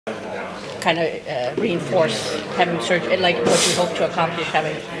kind of reinforce having surgery, like what you hope to accomplish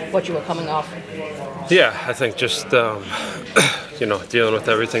having what you were coming off? Yeah, I think just dealing with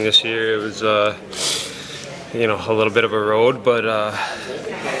everything this year, it was a little bit of a road, but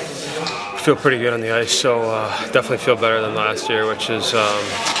feel pretty good on the ice. So definitely feel better than last year, which is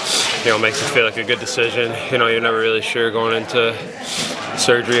makes it feel like a good decision. You're never really sure going into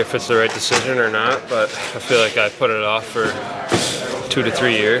surgery if it's the right decision or not, but I feel like I put it off for 2 to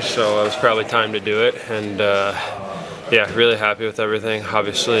 3 years, so it was probably time to do it. And really happy with everything.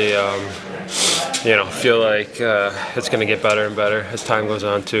 Obviously, feel like it's going to get better and better as time goes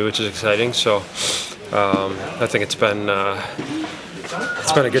on too, which is exciting. So I think it's been a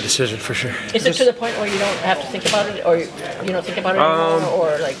good decision for sure. Is it to the point where you don't have to think about it, or you don't think about it anymore,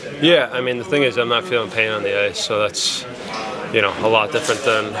 or like? Yeah, I mean the thing is, I'm not feeling pain on the ice, so that's a lot different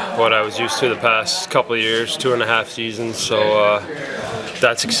than what I was used to the past couple of years, 2.5 seasons. So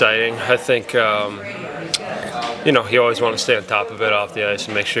that's exciting. I think you always want to stay on top of it off the ice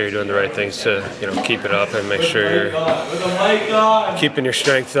and make sure you're doing the right things to keep it up and make sure you're keeping your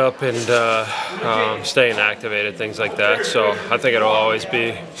strength up and staying activated, things like that. So I think it'll always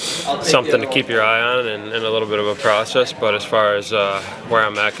be something to keep your eye on and a little bit of a process. But as far as where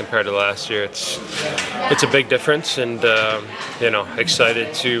I'm at compared to last year, it's a big difference, and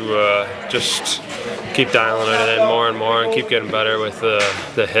excited to just keep dialing it in more and more and keep getting better with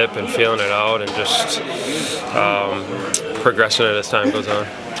the hip and feeling it out and just progressing it as time goes on.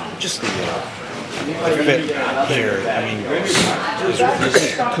 Just the fit here, I mean,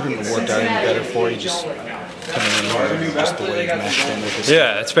 couldn't have worked out any better for you, just coming in here and just the way you meshed in with this.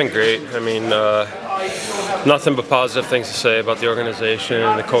 Yeah, it's been great. I mean, nothing but positive things to say about the organization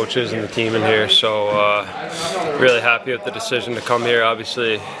and the coaches and the team in here. So really happy with the decision to come here.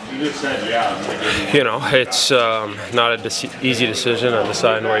 Obviously, it's not an easy decision on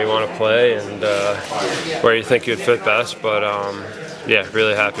deciding where you want to play and where you think you'd fit best. But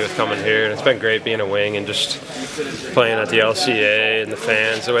really happy with coming here. And it's been great being a wing and just playing at the LCA and the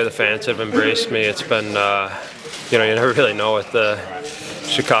fans, the way the fans have embraced me. It's been, you never really know with the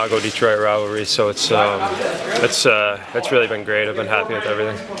Chicago-Detroit rivalry, so it's really been great. I've been happy with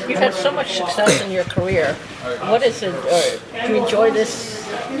everything. You've had so much success in your career. What is it? Do you enjoy this?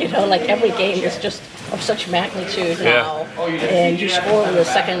 Like every game is just of such magnitude now, and you scored in the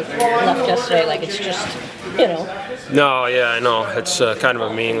second left yesterday. Like it's just, No, yeah, I know. It's kind of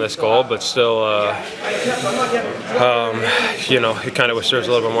a meaningless goal, but still, you kind of wish there was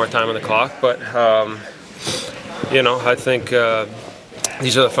a little bit more time on the clock. But I think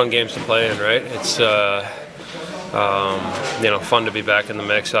these are the fun games to play in, right? It's fun to be back in the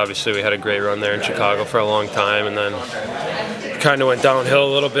mix. Obviously, we had a great run there in Chicago for a long time, and then kind of went downhill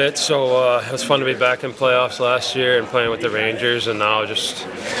a little bit. So it was fun to be back in playoffs last year and playing with the Rangers, and now just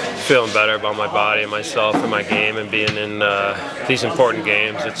feeling better about my body and myself and my game and being in these important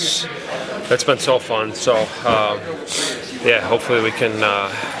games. It's been so fun. So hopefully we can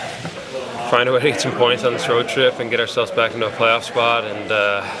find a way to get some points on this road trip and get ourselves back into a playoff spot. And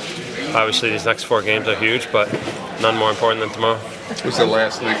obviously these next 4 games are huge, but none more important than tomorrow. Was the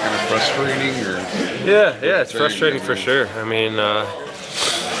last night kind of frustrating? Or? Yeah, it's frustrating for sure. I mean, I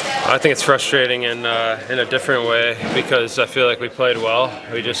think it's frustrating in a different way because I feel like we played well.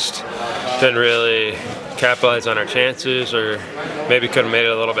 We just didn't really capitalize on our chances, or maybe could have made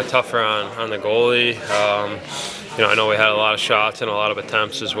it a little bit tougher on the goalie. I know we had a lot of shots and a lot of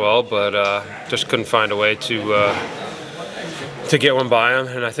attempts as well, but just couldn't find a way to get one by them.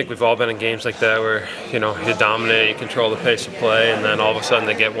 And I think we've all been in games like that where you dominate, you control the pace of play, and then all of a sudden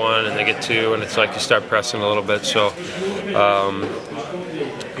they get one and they get 2, and it's like you start pressing a little bit. So,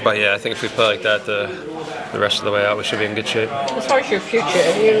 but yeah, I think if we play like that the rest of the way out, we should be in good shape. As far as your future,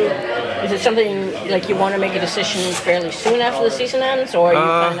 is it something like you want to make a decision fairly soon after the season ends, or are you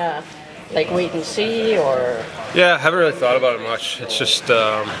kind of like wait and see, or? Yeah, I haven't really thought about it much. It's just,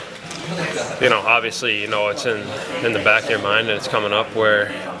 obviously, it's in the back of your mind and it's coming up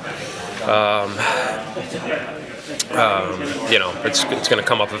where, it's going to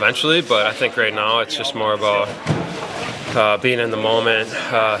come up eventually. But I think right now it's just more about being in the moment,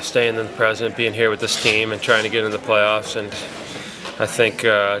 staying in the present, being here with this team and trying to get into the playoffs. And I think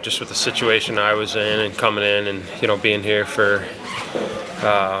just with the situation I was in and coming in and, being here for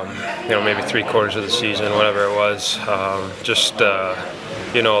maybe 3/4 of the season, whatever it was.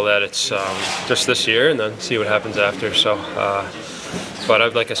 That it's just this year, and then see what happens after. So,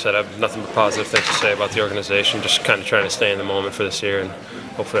 but like I said, I have nothing but positive things to say about the organization. Just kind of trying to stay in the moment for this year, and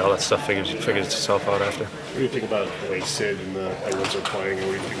hopefully all that stuff figures itself out after. What do you think about the way Sid and the Edwards are playing, and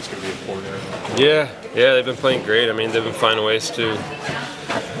what do you think is going to be important? Yeah, they've been playing great. I mean, they've been finding ways to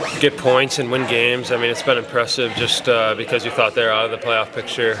get points and win games. I mean, it's been impressive just because you thought they were out of the playoff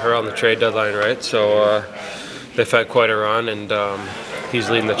picture around the trade deadline, right? So they've had quite a run, and he's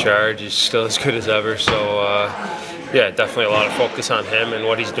leading the charge. He's still as good as ever. So, yeah, definitely a lot of focus on him and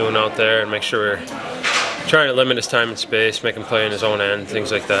what he's doing out there, and make sure we're trying to limit his time and space, make him play in his own end,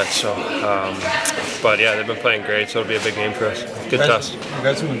 things like that. So, but yeah, they've been playing great, so it'll be a big game for us. Good test. You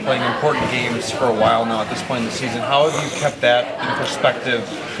guys have been playing important games for a while now at this point in the season. How have you kept that in perspective?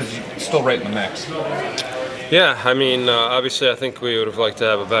 Because you're still right in the mix. Yeah, I mean, obviously I think we would have liked to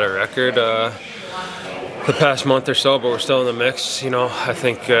have a better record the past month or so, but we're still in the mix. You know, I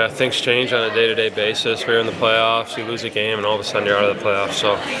think things change on a day-to-day basis. We're in the playoffs, you lose a game, and all of a sudden you're out of the playoffs.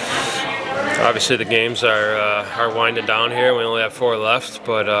 So obviously the games are winding down here. We only have 4 left,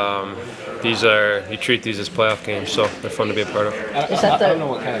 but you treat these as playoff games, so they're fun to be a part of. I don't know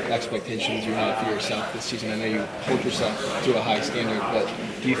what kind of expectations you have for yourself this season. I know you hold yourself to a high standard, but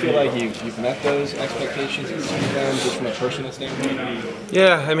do you feel like you've met those expectations just from a personal standpoint?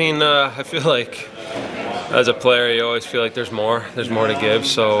 Yeah, I mean, I feel like as a player, you always feel like there's more to give.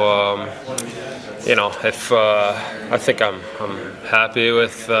 So, you know, if I think I'm happy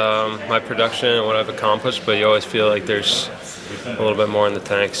with my production and what I've accomplished, but you always feel like there's a little bit more in the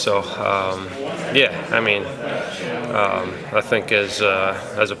tank. So, yeah, I mean, I think as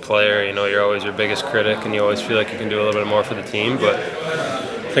a player, you know, you're always your biggest critic, and you always feel like you can do a little bit more for the team. But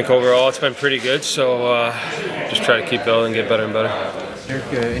I think overall it's been pretty good. So, just try to keep building, get better and better.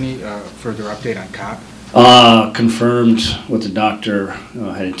 Eric, any further update on Cobb? Confirmed what the doctor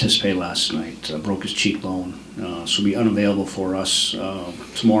had anticipated last night. Broke his cheekbone, so he'll be unavailable for us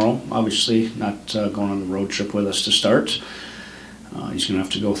tomorrow. Obviously, not going on the road trip with us to start. He's going to have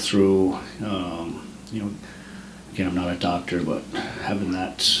to go through, you know, again, I'm not a doctor, but having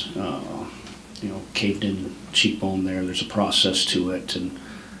that, you know, caved-in cheekbone there's a process to it, and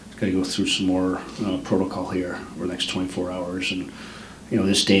he's got to go through some more protocol here over the next 24 hours. And, you know,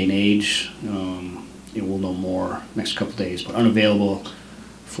 this day and age, you know, we'll know more next couple days, but unavailable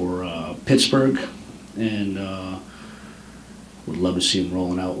for Pittsburgh, and would love to see him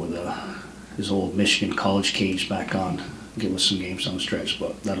rolling out with his old Michigan college cage back on, give us some games down the stretch,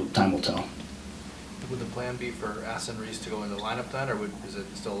 but time will tell. Would the plan be for Aston Reese to go in the lineup then, or is it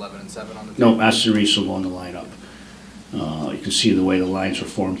still 11-7 on the team? No, Aston Reese will go in the lineup. You can see the way the lines were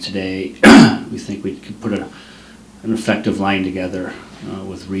formed today. We think we could put an effective line together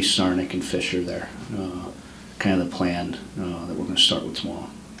with Reese, Sarnik, and Fisher there. Kind of the plan that we're going to start with tomorrow.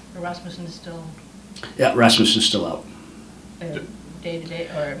 Rasmussen is still Yeah, Rasmussen's still out. day to day,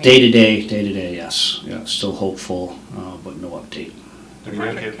 or I mean, Day to day, yes. Yeah, still hopeful, but no update.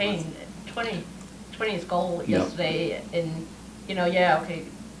 Patrick Kane, 20th goal yesterday, and you know, yeah, okay,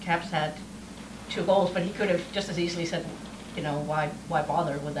 Caps had 2 goals, but he could have just as easily said, you know, why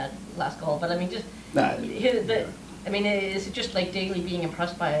bother with that last goal? But I mean, just I mean, is it just like Daly being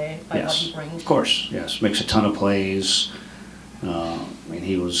impressed by yes, what he brings? Of course, yes. Makes a ton of plays. I mean,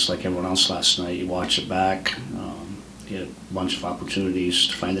 he was like everyone else last night. You watch it back. He had a bunch of opportunities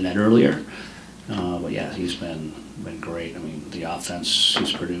to find the net earlier. But yeah, he's been great. I mean, the offense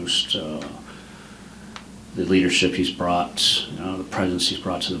he's produced, the leadership he's brought, the presence he's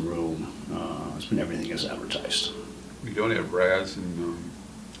brought to the room. It's been everything as advertised. You don't have Raz and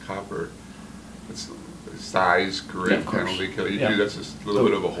Copper. It's size, grit, penalty kill. You do, that's just a little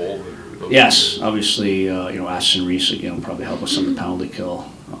bit of a hole there. Yes, obviously, you know, Aston Reese again will probably help us on the penalty kill.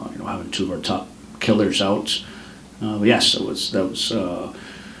 You know, having 2 of our top killers out. But yes, that was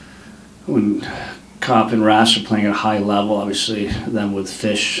when Kopp and Ras are playing at a high level. Obviously, them with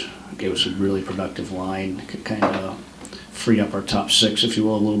Fish gave us a really productive line. Could kind of free up our top 6, if you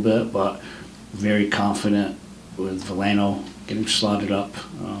will, a little bit. But very confident with Villano getting slotted up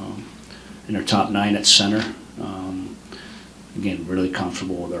in our top 9 at center. Again, really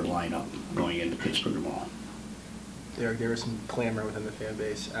comfortable with our lineup going into Pittsburgh tomorrow. Derek, there was some clamor within the fan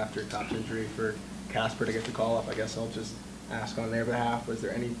base after Kopp's injury for Casper to get the call up. I guess I'll just ask on their behalf. Was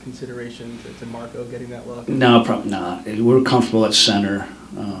there any consideration to Marco getting that look? No, probably not. We're comfortable at center.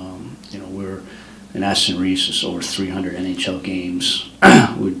 You know, in Aston Reese is over 300 NHL games.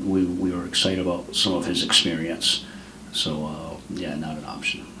 we were excited about some of his experience. So, yeah, not an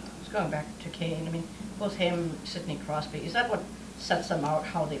option. Just going back to Kane, I mean, both him, Sidney Crosby, is that what sets them out,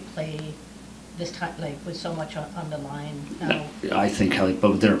 how they play this time, like with so much on the line now? I think,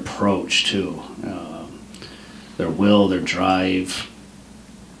 but their approach too, their will, their drive.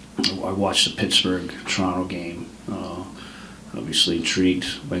 I watched the Pittsburgh-Toronto game. Obviously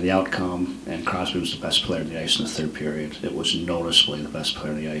intrigued by the outcome, and Crosby was the best player on the ice in the 3rd period. It was noticeably the best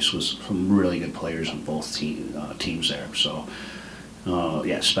player on the ice. Was some really good players on both teams there. So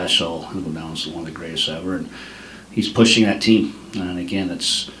Yeah, special. He'll go down as one of the greatest ever, and he's pushing that team. And again,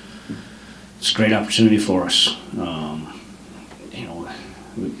 it's a great opportunity for us.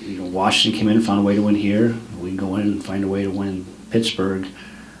 Washington came in and found a way to win here. We can go in and find a way to win Pittsburgh.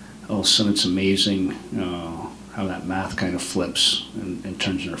 All of a sudden, it's amazing how that math kind of flips and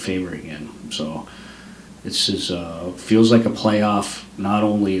turns in our favor again. So this feels like a playoff, not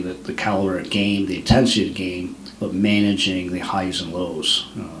only the caliber of the game, the intensity of the game, but managing the highs and lows.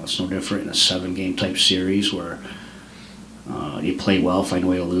 It's no different in a 7-game type series where you play well, find a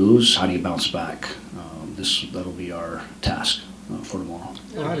way to lose. How do you bounce back? That'll be our task for tomorrow.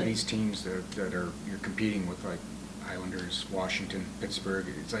 A lot of these teams that are you're competing with, like Islanders, Washington, Pittsburgh,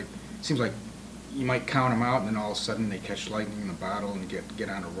 it seems like you might count them out, and then all of a sudden they catch lightning in the bottle and get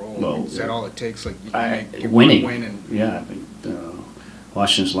on a roll. Well, is that all it takes? Like winning. One win and Yeah,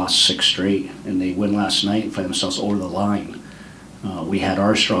 Washington's lost 6 straight, and they win last night and find themselves over the line. We had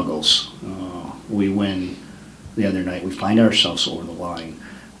our struggles. We win the other night. We find ourselves over the line.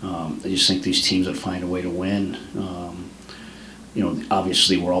 I just think these teams that find a way to win,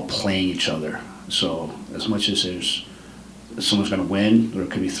 obviously we're all playing each other. So as much as someone's going to win, there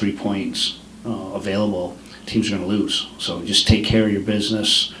could be 3 points available, teams are going to lose. So just take care of your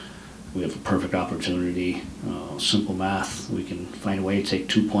business. We have a perfect opportunity. Simple math. We can find a way to take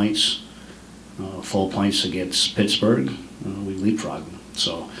 2 points, full points against Pittsburgh. We leapfrog them.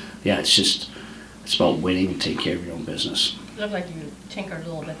 So yeah, it's about winning and take care of your own business. It looked like you tinkered a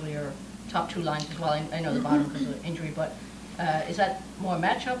little bit with your top 2 lines as well. I know the bottom because of the injury, but is that more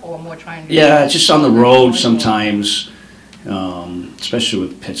matchup or more trying to... Yeah, just on the road sometimes, especially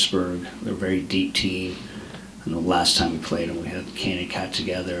with Pittsburgh. They're a very deep team. And the last time we played them, we had Kane and Cat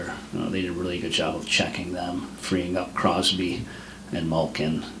together. They did a really good job of checking them, freeing up Crosby and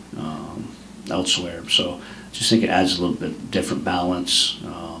Malkin elsewhere. So I just think it adds a little bit different balance.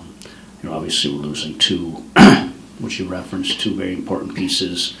 Obviously we're losing 2, which you referenced, 2 very important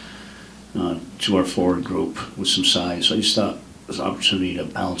pieces to our forward group with some size. So I just thought it was an opportunity to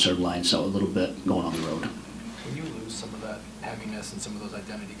balance our lines out a little bit going on the road. When you lose some of that heaviness and some of those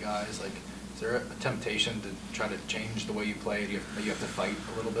identity guys, like, is there a temptation to try to change the way you play? Do you have to fight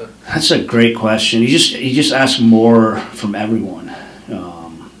a little bit? That's a great question. You just ask more from everyone.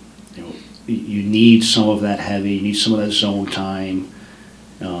 You need some of that heavy. You need some of that zone time.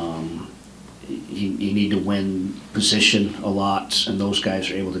 You need to win position a lot, and those guys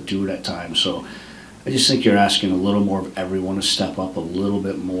are able to do it at times. So I just think you're asking a little more of everyone to step up a little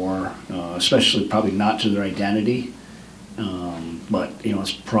bit more, especially probably not to their identity. But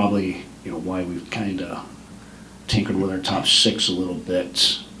it's probably why we've kind of tinkered with our top 6 a little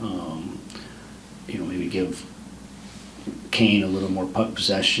bit. Maybe give Kane a little more puck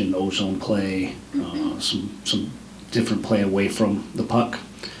possession, ozone play, some different play away from the puck.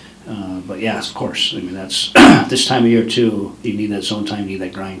 But yes, of course. I mean, that's this time of year too. You need that zone time, you need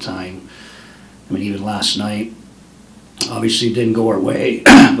that grind time. I mean, even last night, obviously it didn't go our way,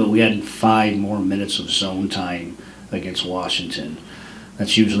 but we had 5 more minutes of zone time against Washington.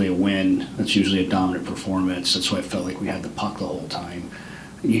 That's usually a win. That's usually a dominant performance. That's why I felt like we had the puck the whole time.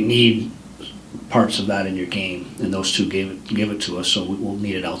 You need parts of that in your game, and those 2 give it to us, so we'll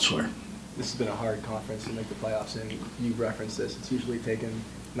need it elsewhere. This has been a hard conference to make the playoffs in. You've referenced this. It's usually taken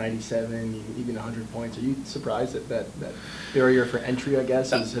 97, even 100 points. Are you surprised that barrier for entry, I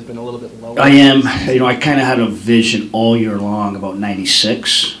guess, has been a little bit lower? I am. I kind of had a vision all year long about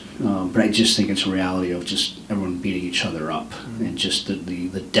 96, but I just think it's a reality of just everyone beating each other up, and just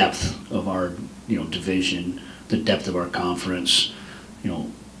the depth of our division, the depth of our conference.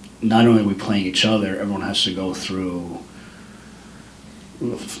 Not only are we playing each other, everyone has to go through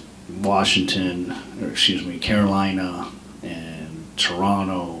Washington, Carolina, and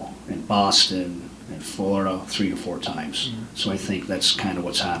Toronto, and Boston, and Florida 3 to 4 times. So I think that's kind of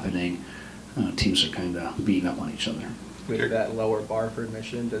what's happening. Teams are kind of beating up on each other. With that lower bar for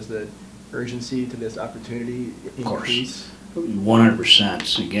admission, does the urgency to this opportunity increase? Of course,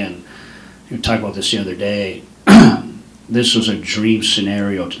 100%. Again, we talked about this the other day. This was a dream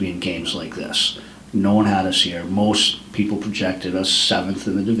scenario to be in games like this. No one had us here. Most people projected us 7th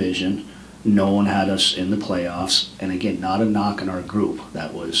in the division. No one had us in the playoffs. And again, not a knock on our group.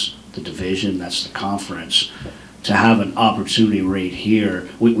 That was the division, that's the conference. To have an opportunity right here,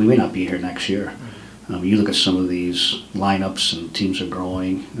 we may not be here next year. You look at some of these lineups and teams are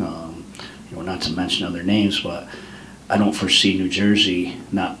growing, not to mention other names, but I don't foresee New Jersey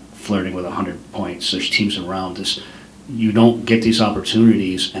not flirting with 100 points. There's teams around us. You don't get these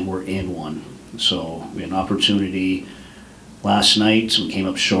opportunities, and we're in one. So we had an opportunity last night, we came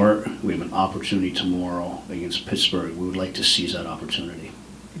up short. We have an opportunity tomorrow against Pittsburgh. We would like to seize that opportunity.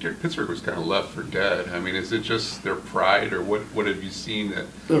 Pittsburgh was kind of left for dead. I mean, is it just their pride, or what have you seen that?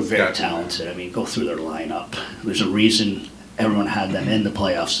 They're very talented. I mean, go through their lineup. There's a reason everyone had them in the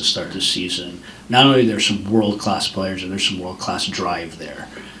playoffs to start this season. Not only there's some world-class players, and there's some world-class drive there.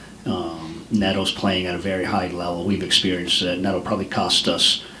 Neto's playing at a very high level. We've experienced it. Neto probably cost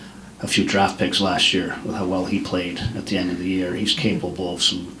us a few draft picks last year with how well he played at the end of the year. He's capable of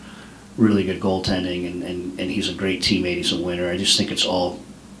some really good goaltending, and he's a great teammate. He's a winner. I just think it's all,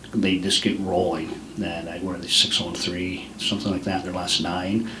 they just get rolling. And what are they, 6-3, something like that in their last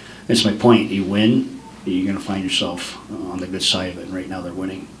 9. That's my point. You win, you're going to find yourself on the good side of it, and right now they're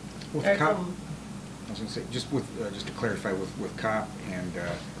winning. With Kopp, I was going to say, just to clarify, with Kopp and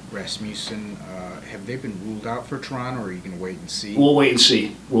Rasmussen, have they been ruled out for Toronto, or are you going to wait and see? We'll wait and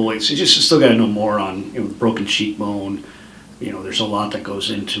see. Just still got to know more on broken cheekbone. There's a lot that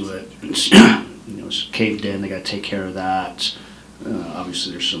goes into it. It's caved in. They got to take care of that.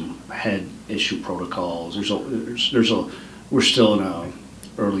 Obviously, there's some head issue protocols. We're still in a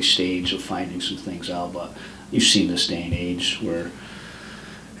early stage of finding some things out, but you've seen this day and age where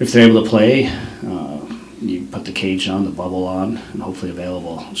if they're able to play, you put the cage on, the bubble on, and hopefully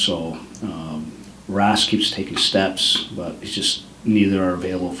available. So Rask keeps taking steps, but it's just neither are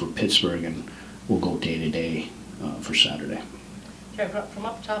available for Pittsburgh, and we'll go day to day for Saturday. From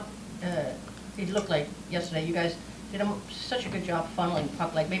up top, it looked like yesterday you guys did such a good job funneling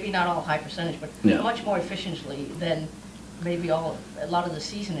puck, like maybe not all high percentage, but much more efficiently than maybe a lot of the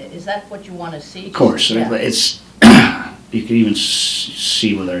season. Is that what you want to see? Of course, it's. You can even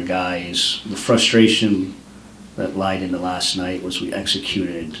see with our guys, the frustration that lied into last night was we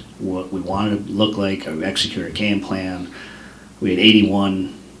executed what we wanted to look like, or we executed a game plan. We had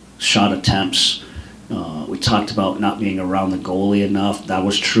 81 shot attempts. We talked about not being around the goalie enough. That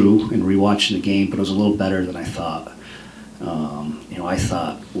was true in rewatching the game, but it was a little better than I thought. I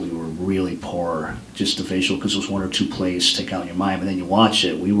thought we were really poor, just the visual, because it was 1 or 2 plays stick out in your mind, but then you watch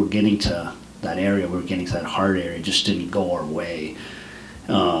it, we were getting to that area, we were getting to that hard area, it just didn't go our way.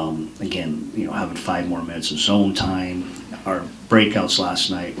 Again, having 5 more minutes of zone time. Our breakouts last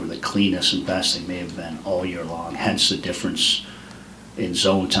night were the cleanest and best they may have been all year long, hence the difference in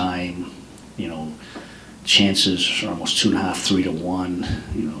zone time. Chances are almost 2.5, 3 to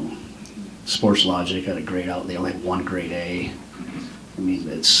 1. Sports Logic had a grade out, they only had 1 grade A. I mean,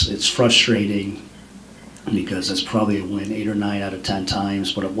 it's frustrating, because that's probably a win 8 or 9 out of 10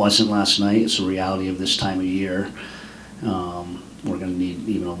 times, but it wasn't last night. It's the reality of this time of year. We're going to need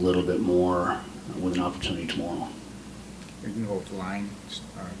even a little bit more with an opportunity tomorrow. You're going to go with Line?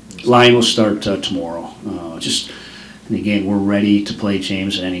 Line will start tomorrow. And again, we're ready to play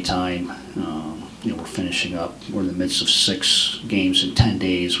James at any time. We're finishing up. We're in the midst of 6 games in 10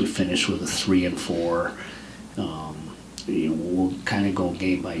 days. We finished with a 3-4. We'll kind of go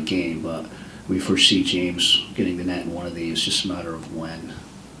game by game, but we foresee James getting the net in one of these, just a matter of when.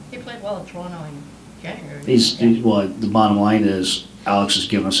 He played well in Toronto in January. The bottom line is Alex has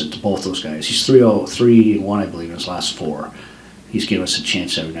given us it to both those guys. He's 3-1, I believe, in his last 4. He's given us a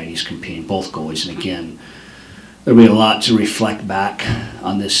chance every night. He's competing, both goalies. And again, there'll be a lot to reflect back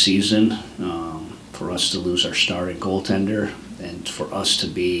on this season, for us to lose our starting goaltender, and for us to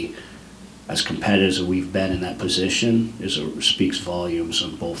be as competitive as we've been in that position speaks volumes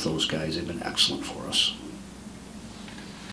on both those guys. They've been excellent for us.